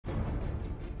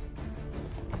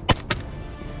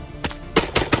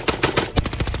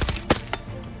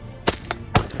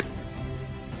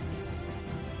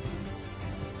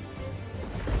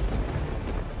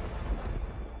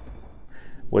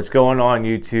What's going on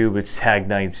YouTube? It's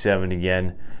TAG97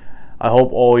 again. I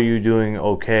hope all you doing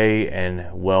okay and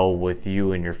well with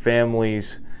you and your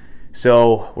families.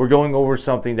 So we're going over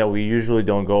something that we usually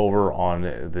don't go over on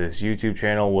this YouTube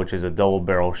channel, which is a double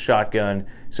barrel shotgun.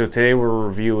 So today we're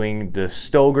reviewing the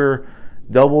Stoeger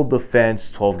double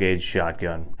defense 12 gauge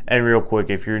shotgun. And real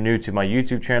quick, if you're new to my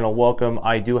YouTube channel, welcome.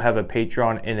 I do have a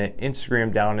Patreon and an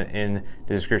Instagram down in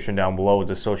the description down below with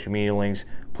the social media links.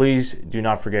 Please do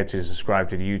not forget to subscribe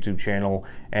to the YouTube channel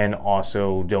and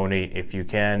also donate if you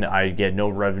can. I get no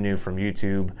revenue from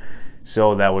YouTube,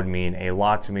 so that would mean a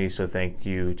lot to me. So thank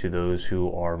you to those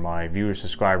who are my viewers,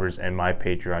 subscribers, and my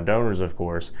Patreon donors, of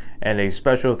course. And a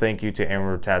special thank you to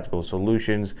Amateur Tactical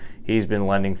Solutions. He's been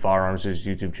lending firearms to his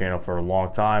YouTube channel for a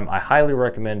long time. I highly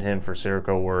recommend him for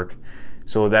Cerakote work.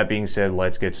 So with that being said,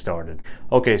 let's get started.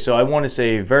 Okay, so I want to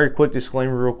say a very quick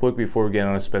disclaimer real quick before we get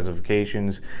on the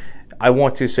specifications. I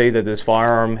want to say that this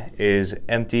firearm is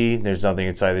empty, there's nothing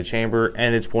inside the chamber,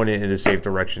 and it's pointed in a safe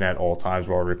direction at all times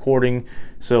while recording.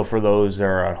 So for those that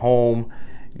are at home,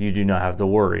 you do not have to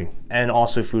worry. And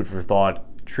also food for thought,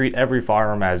 treat every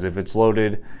firearm as if it's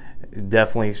loaded. It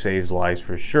definitely saves lives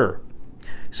for sure.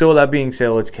 So with that being said,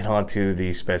 let's get on to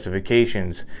the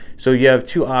specifications. So you have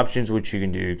two options which you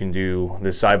can do. You can do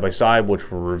the side-by-side,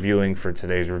 which we're reviewing for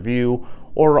today's review,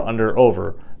 or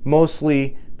under-over.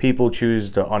 Mostly people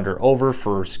choose the under-over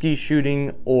for ski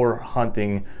shooting or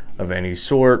hunting of any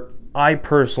sort. I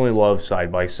personally love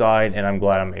side-by-side, and I'm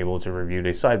glad I'm able to review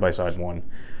the side-by-side one.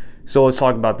 So let's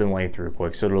talk about the length real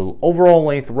quick. So the overall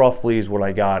length roughly is what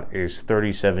I got is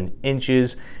 37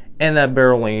 inches. And that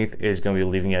barrel length is going to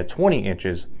be leaving at 20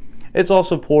 inches. It's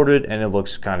also ported and it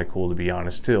looks kind of cool, to be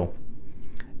honest, too.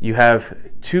 You have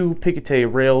two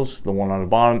Picatinny rails, the one on the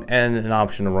bottom and an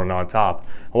option to run on top.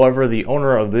 However, the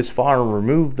owner of this firearm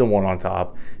removed the one on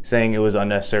top, saying it was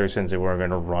unnecessary since they were going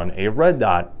to run a red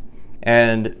dot.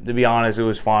 And to be honest, it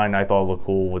was fine. I thought it looked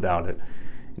cool without it.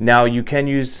 Now you can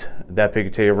use that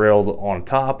Picatinny rail on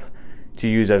top to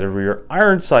use as a rear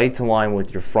iron sight to line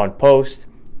with your front post,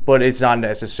 but it's not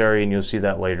necessary, and you'll see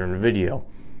that later in the video.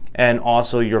 And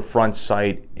also your front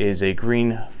sight is a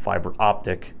green fiber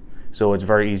optic, so it's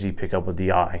very easy to pick up with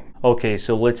the eye. Okay,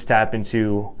 so let's tap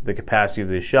into the capacity of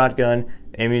this shotgun,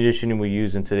 ammunition we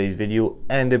use in today's video,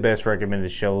 and the best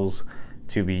recommended shells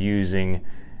to be using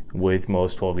with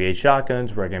most 12 gauge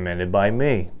shotguns recommended by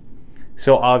me.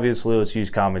 So obviously, let's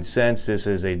use common sense. This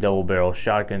is a double barrel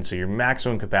shotgun, so your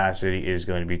maximum capacity is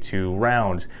going to be 2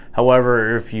 rounds.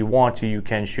 However, if you want to, you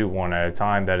can shoot one at a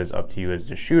time. That is up to you as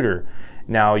the shooter.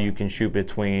 Now you can shoot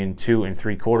between 2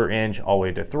 3/4 inch all the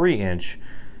way to 3 inch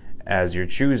as you're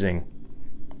choosing.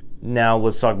 Now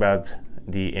let's talk about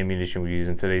the ammunition we use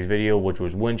in today's video, which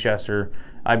was Winchester.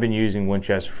 I've been using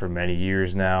Winchester for many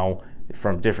years now,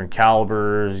 from different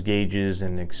calibers, gauges,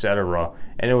 and etc.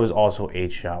 And it was also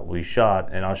 8-shot we shot,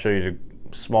 and I'll show you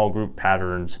the small group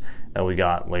patterns that we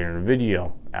got later in the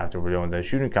video after we're done with that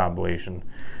shooting compilation.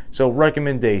 So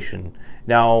recommendation.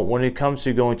 Now when it comes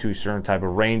to going to certain type of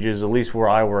ranges, at least where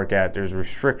I work at, there's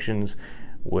restrictions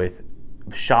with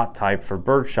shot type for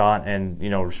birdshot, and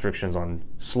restrictions on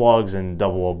slugs and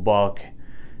double buck.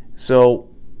 So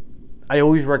I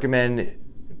always recommend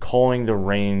calling the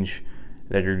range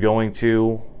that you're going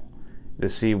to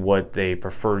see what they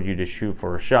prefer you to shoot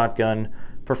for a shotgun.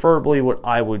 Preferably what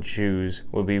I would choose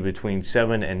would be between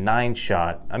 7 and 9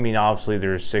 shot. I mean, obviously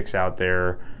there's 6 out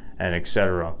there and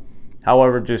etc.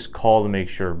 However, just call to make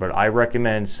sure, but I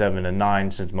recommend 7 and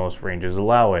 9 since most ranges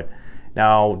allow it.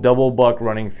 Now, double buck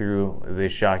running through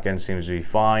this shotgun seems to be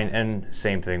fine, and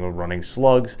same thing with running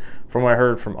slugs from what I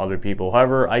heard from other people.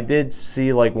 However, I did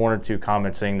see like 1 or 2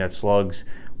 comments saying that slugs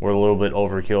were a little bit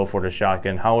overkill for the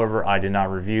shotgun. However, I did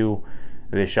not review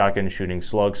this shotgun shooting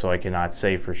slugs, so I cannot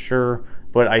say for sure,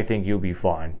 but I think you'll be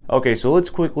fine. Okay, so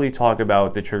let's quickly talk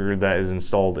about the trigger that is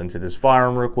installed into this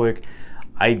firearm real quick.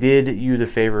 I did you the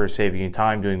favor of saving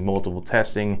time doing multiple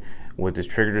testing with this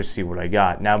trigger to see what I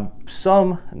got. Now,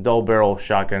 some double barrel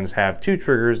shotguns have 2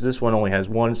 triggers. This one only has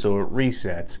 1, so it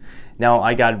resets. Now,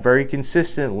 I got very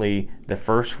consistently the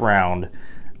first round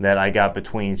that I got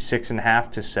between 6.5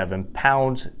 to 7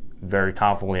 pounds, very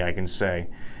confidently I can say.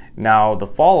 Now the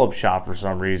follow-up shot for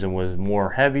some reason was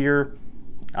more heavier.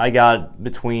 I got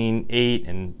between 8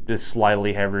 and just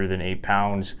slightly heavier than 8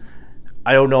 pounds.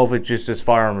 I don't know if it's just this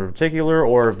firearm in particular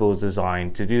or if it was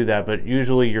designed to do that, but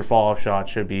usually your follow-up shot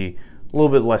should be a little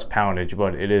bit less poundage,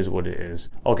 but it is what it is.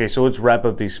 Okay, so let's wrap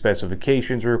up these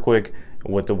specifications real quick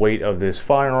with the weight of this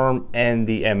firearm and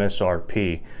the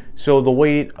MSRP. So the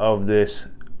weight of this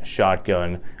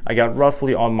shotgun, I got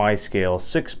roughly on my scale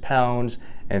 6 pounds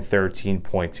and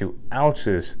 13.2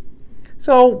 ounces.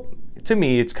 So to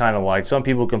me, it's kind of light. Some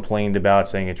people complained about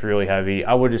saying it's really heavy.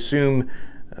 I would assume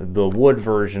the wood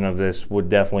version of this would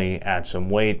definitely add some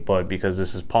weight, but because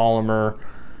this is polymer,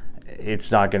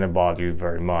 it's not going to bother you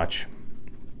very much.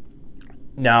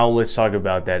 Now let's talk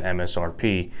about that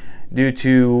MSRP. Due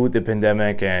to the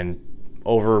pandemic and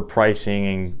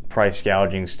overpricing and price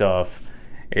gouging stuff,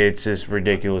 it's just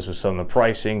ridiculous with some of the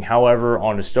pricing. However,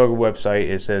 on the Stoeger website,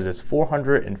 it says it's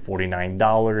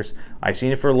 $449. I've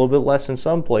seen it for a little bit less in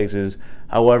some places.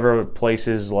 However,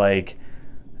 places like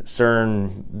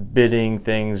certain bidding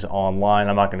things online,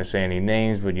 I'm not going to say any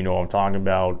names, but you know what I'm talking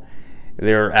about,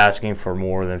 they're asking for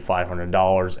more than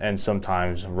 $500 and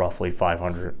sometimes roughly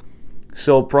 $500.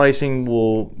 So pricing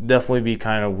will definitely be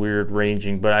kind of weird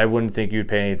ranging, but I wouldn't think you'd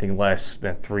pay anything less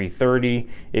than $330.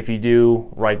 If you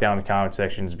do, write down in the comment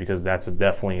sections, because that's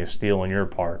definitely a steal on your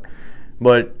part.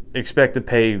 But expect to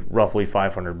pay roughly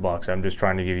 $500. I'm just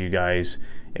trying to give you guys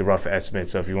a rough estimate.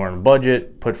 So if you want a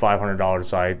budget, put $500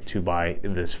 aside to buy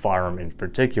this firearm in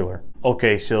particular.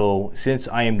 Okay, so since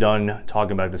I am done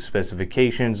talking about the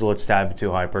specifications, let's dive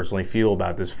into how I personally feel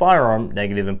about this firearm,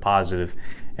 negative and positive.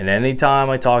 And anytime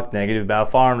I talk negative about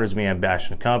firearm, doesn't mean I'm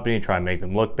bashing the company, trying to make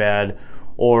them look bad,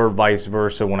 or vice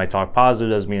versa. When I talk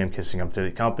positive, doesn't mean I'm kissing up to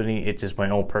the company. It's just my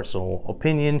own personal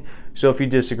opinion. So if you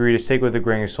disagree, just take it with a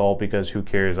grain of salt, because who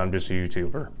cares? I'm just a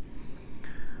YouTuber.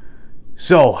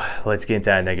 So let's get into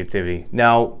that negativity.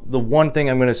 Now, the one thing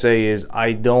I'm going to say is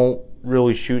I don't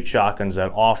really shoot shotguns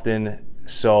that often,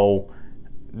 so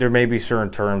there may be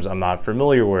certain terms I'm not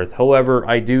familiar with. However,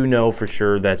 I do know for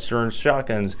sure that certain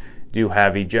shotguns do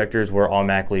have ejectors where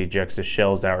automatically ejects the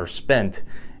shells that are spent,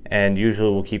 and usually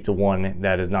will keep the one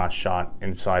that is not shot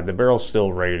inside the barrel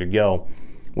still ready to go.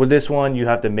 With this one, you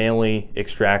have to manually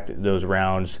extract those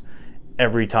rounds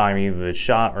every time, either it's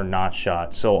shot or not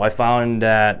shot. So I found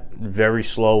that very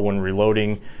slow when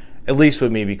reloading, at least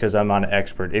with me, because I'm not an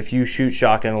expert. If you shoot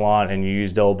shotgun a lot and you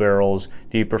use double barrels,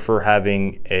 do you prefer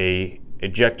having a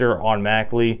ejector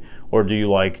automatically, or do you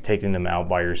like taking them out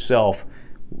by yourself?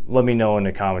 Let me know in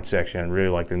the comment section. I'd really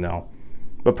like to know.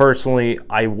 But personally,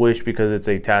 I wish, because it's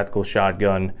a tactical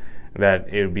shotgun,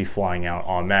 that it would be flying out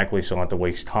automatically, so I don't have to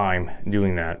waste time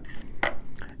doing that.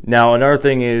 Now, another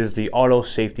thing is the auto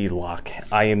safety lock.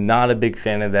 I am not a big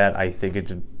fan of that. I think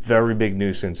it's a very big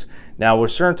nuisance. Now,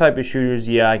 with certain type of shooters,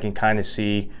 yeah, I can kind of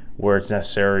see where it's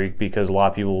necessary, because a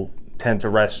lot of people tend to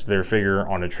rest their finger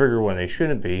on the trigger when they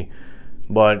shouldn't be,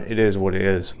 but it is what it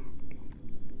is.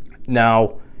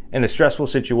 Now, in a stressful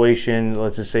situation,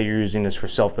 let's just say you're using this for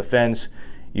self-defense,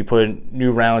 you put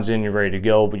new rounds in, you're ready to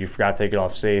go, but you forgot to take it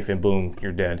off safe, and boom,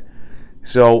 you're dead.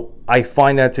 So I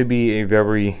find that to be a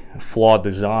very flawed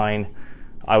design.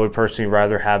 I would personally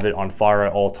rather have it on fire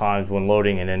at all times when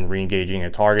loading and then re-engaging a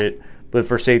target. But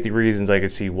for safety reasons, I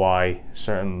could see why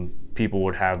certain people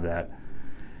would have that.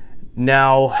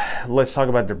 Now, let's talk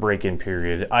about the break-in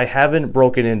period. I haven't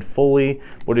broken in fully,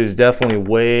 but it is definitely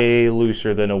way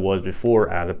looser than it was before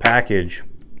out of the package.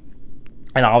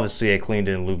 And obviously I cleaned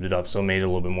it and lubed it up, so it made it a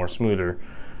little bit more smoother.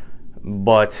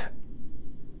 But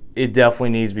it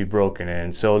definitely needs to be broken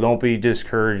in. So don't be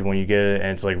discouraged when you get it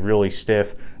and it's like really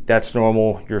stiff. That's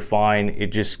normal, you're fine.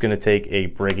 It's just gonna take a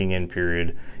breaking in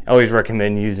period. I always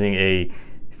recommend using a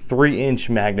 3-inch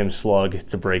Magnum slug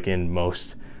to break in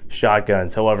most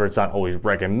shotguns. However, it's not always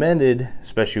recommended,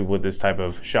 especially with this type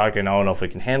of shotgun. I don't know if it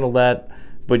can handle that,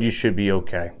 but you should be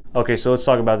okay. Okay, so let's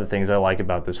talk about the things I like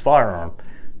about this firearm.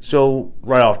 So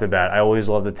right off the bat, I always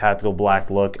love the tactical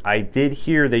black look. I did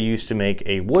hear they used to make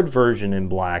a wood version in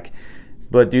black,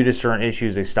 but due to certain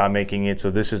issues, they stopped making it.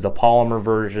 So this is the polymer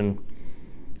version,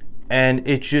 and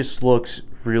it just looks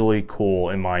really cool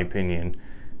in my opinion.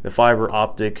 The fiber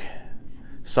optic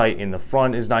sight in the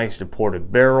front is nice, the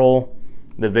ported barrel,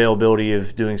 the availability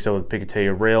of doing so with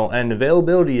Picatinny rail, and the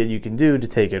availability that you can do to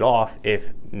take it off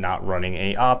if not running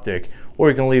any optic, or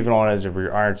you can leave it on as a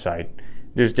rear iron sight.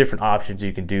 There's different options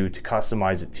you can do to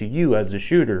customize it to you as the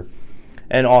shooter.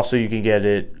 And also you can get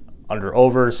it under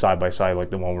over, side by side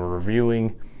like the one we're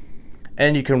reviewing.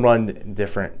 And you can run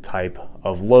different type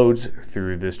of loads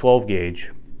through this 12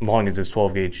 gauge, as long as it's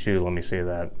 12 gauge too, let me say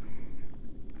that.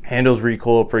 Handles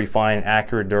recoil pretty fine,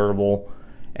 accurate, durable,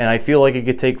 and I feel like it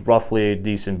could take roughly a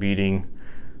decent beating.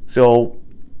 So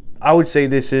I would say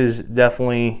this is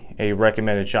definitely a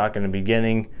recommended shotgun in the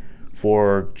beginning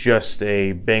for just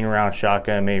a bang around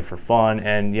shotgun made for fun.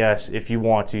 And yes, if you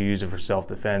want to use it for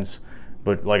self-defense,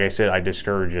 but like I said, I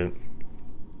discourage it.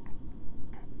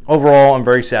 Overall, I'm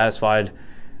very satisfied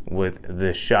with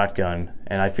this shotgun,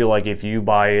 and I feel like if you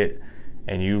buy it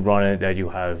and you run it, that you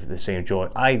have the same joy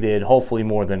I did, hopefully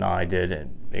more than I did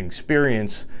in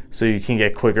experience, so you can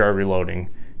get quicker at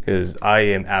reloading. because I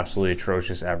am absolutely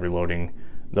atrocious at reloading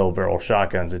double barrel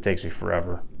shotguns. It takes me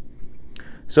forever.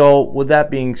 So with that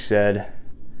being said,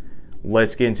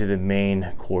 let's get into the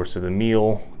main course of the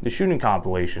meal, the shooting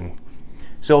compilation.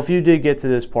 So if you did get to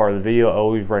this part of the video, I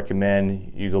always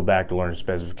recommend you go back to learn the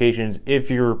specifications if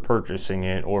you're purchasing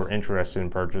it or interested in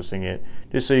purchasing it,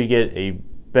 just so you get a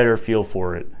better feel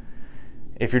for it.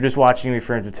 If you're just watching me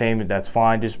for entertainment, that's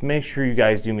fine. Just make sure you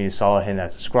guys do me a solid, hit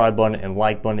that subscribe button and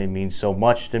like button. It means so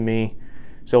much to me.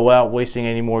 So without wasting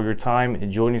any more of your time,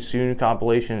 enjoy the shooting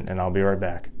compilation, and I'll be right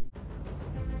back.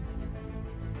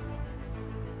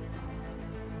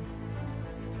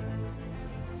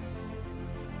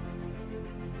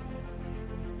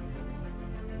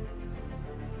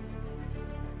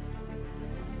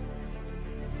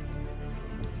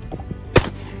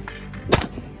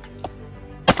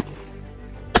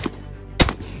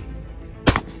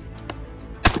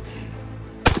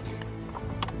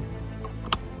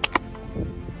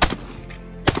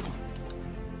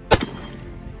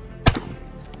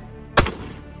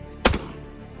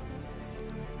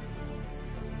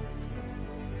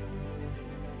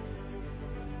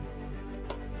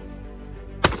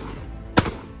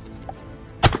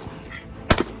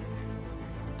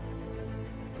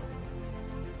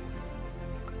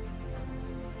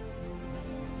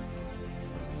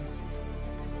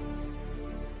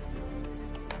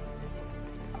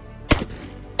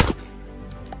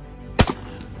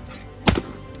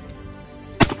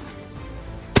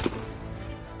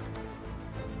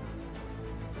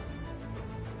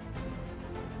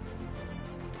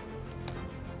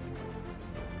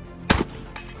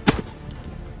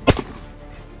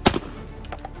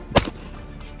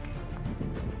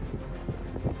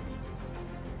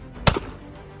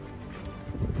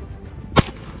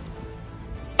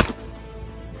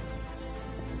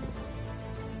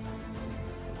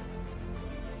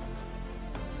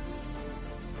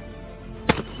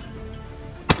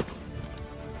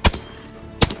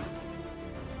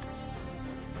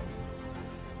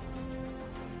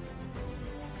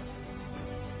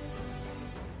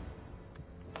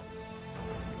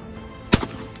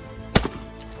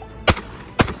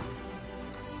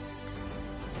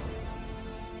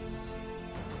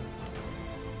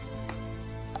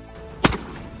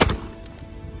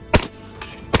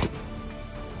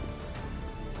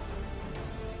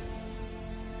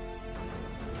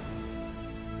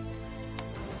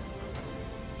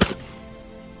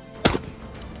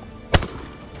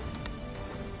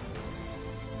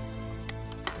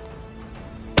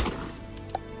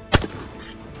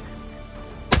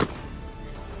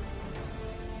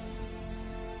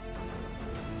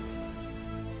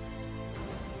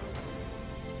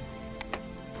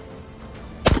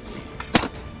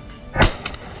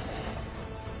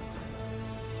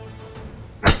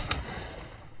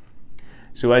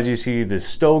 So as you see, the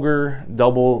Stoeger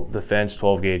double defense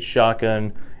 12 gauge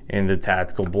shotgun in the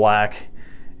tactical black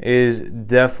is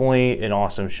definitely an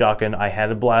awesome shotgun. I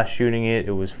had a blast shooting it.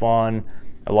 It was fun.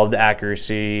 I love the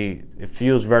accuracy. It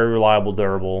feels very reliable,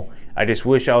 durable. I just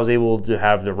wish I was able to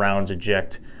have the rounds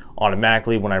eject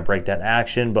automatically when I break that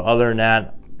action, but other than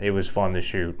that, it was fun to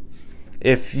shoot.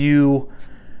 If you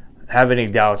have any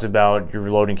doubts about your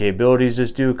reloading capabilities,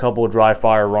 just do a couple of dry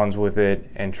fire runs with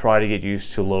it and try to get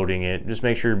used to loading it. Just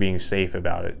make sure you're being safe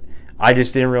about it. I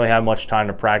just didn't really have much time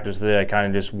to practice with it. I kind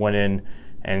of just went in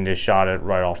and just shot it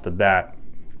right off the bat.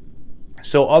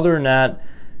 So other than that,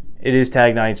 it is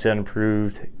TAG97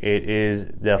 approved. It is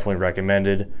definitely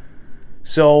recommended.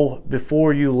 So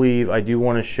before you leave, I do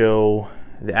want to show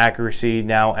the accuracy.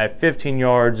 Now at 15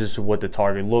 yards, this is what the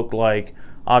target looked like.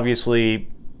 Obviously,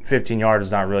 15 yards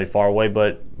is not really far away,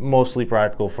 but mostly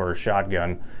practical for a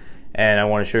shotgun. And I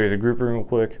want to show you the grouping real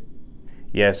quick.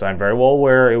 Yes, I'm very well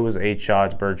aware it was 8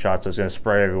 shots, bird shots, so it's going to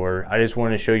spray everywhere. I just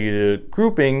wanted to show you the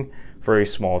grouping for a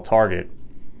small target.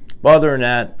 But other than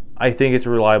that, I think it's a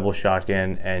reliable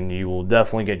shotgun, and you will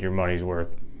definitely get your money's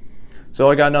worth. So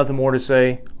I got nothing more to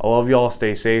say. I love y'all.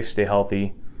 Stay safe, stay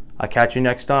healthy. I'll catch you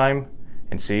next time,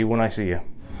 and see you when I see you.